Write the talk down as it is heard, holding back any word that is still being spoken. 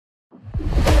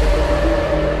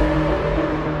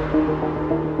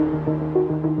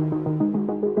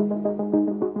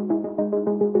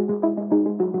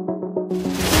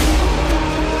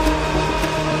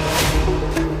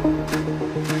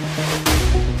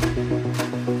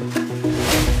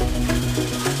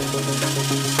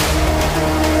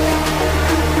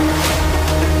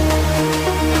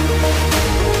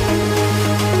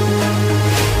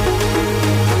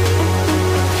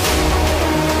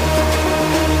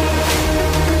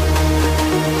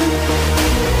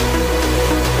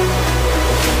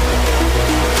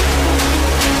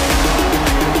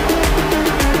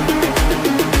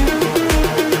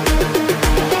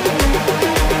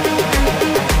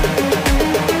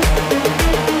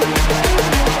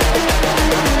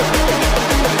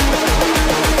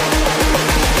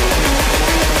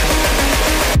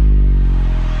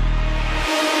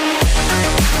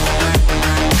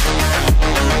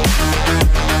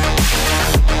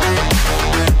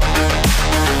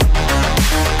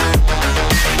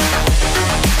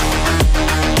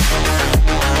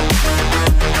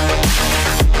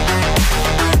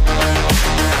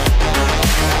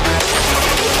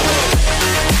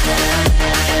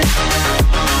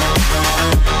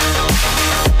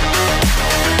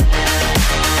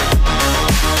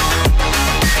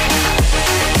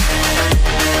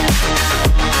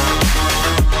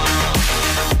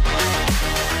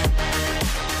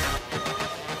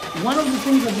one of the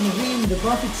things that the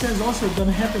prophet says also going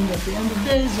to happen at the end of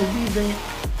days will be the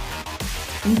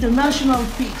international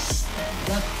peace.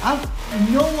 That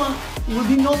will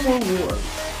be no more wars.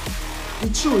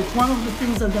 It's true, it's one of the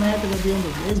things that are going to happen at the end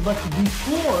of days, but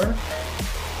before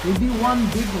will be one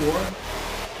big war,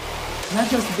 not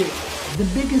just big, the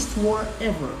biggest war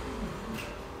ever.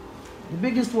 The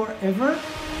biggest war ever,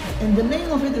 and the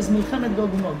name of it is Milchemet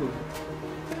Gog and Magog.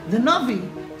 The Navi,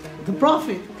 the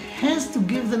prophet, has to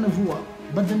give the Nevuah,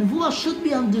 but the Nevuah should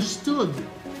be understood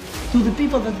to the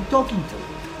people that he's talking to.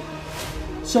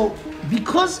 So,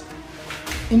 because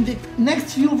in the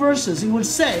next few verses he will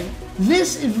say,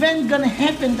 this event gonna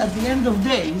happen at the end of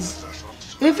days,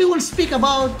 if he will speak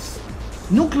about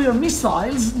nuclear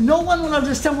missiles, no one will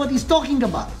understand what he's talking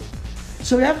about.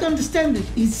 So you have to understand it.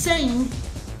 He's saying,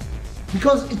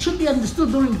 because it should be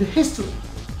understood during the history.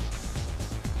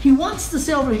 He wants to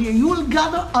say over here, you will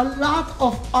gather a lot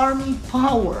of army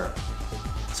power.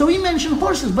 So he mentioned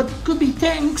horses, but it could be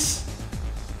tanks.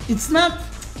 He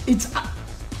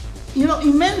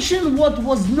mentioned what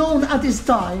was known at his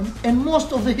time and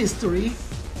most of the history,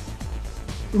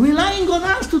 relying on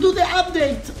us to do the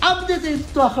update it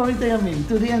to Acharit Yamim,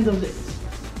 to the end of days.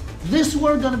 This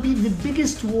war gonna be the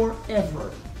biggest war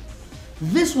ever.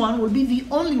 This one will be the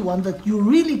only one that you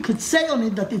really could say on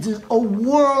it that it is a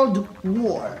world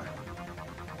war.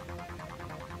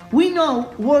 We know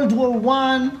World War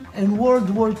I and World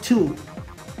War II.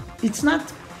 It's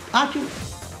not accurate.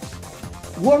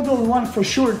 World War I for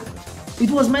sure, it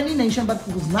was many nations, but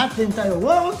it was not the entire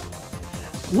world.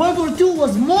 World War II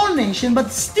was more nations,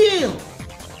 but still,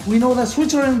 we know that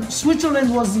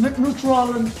Switzerland was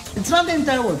neutral, and it's not the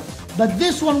entire world. But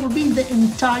this one will be the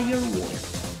entire world.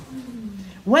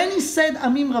 When he said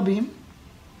Amim Rabim,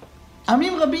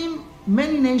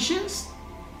 many nations,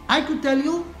 I could tell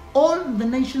you all the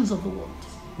nations of the world.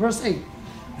 Verse 8.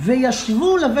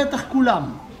 Veyashvu levetach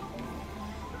kulam.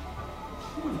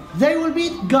 They will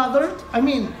be gathered.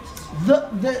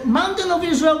 The mountain of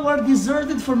Israel were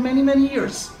deserted for many, many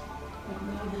years.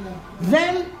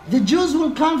 Then the Jews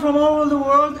will come from all over the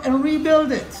world and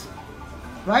rebuild it.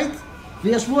 Right?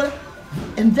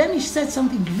 And then he said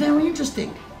something very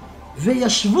interesting.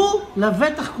 Veyashvu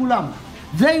levetach kulam.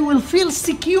 They will feel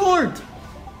secured.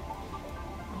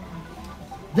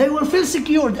 They will feel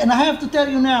secured. And I have to tell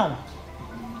you now,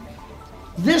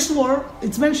 this war,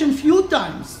 it's mentioned few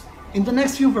times in the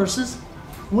next few verses,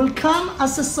 will come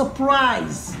as a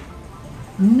surprise.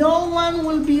 No one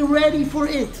will be ready for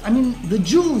it. The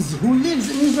Jews who lives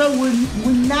in Israel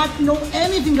will not know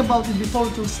anything about it before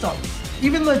it will start.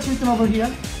 Even though it's written over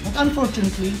here, but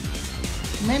unfortunately,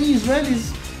 many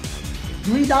Israelis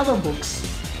read other books.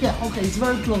 Yeah, okay, it's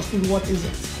very close to what is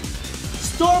it.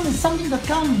 Storm is something that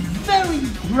comes very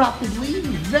rapidly,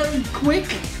 very quick,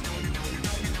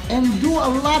 and do a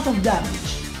lot of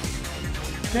damage.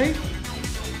 Okay?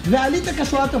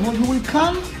 It will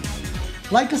come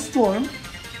like a storm,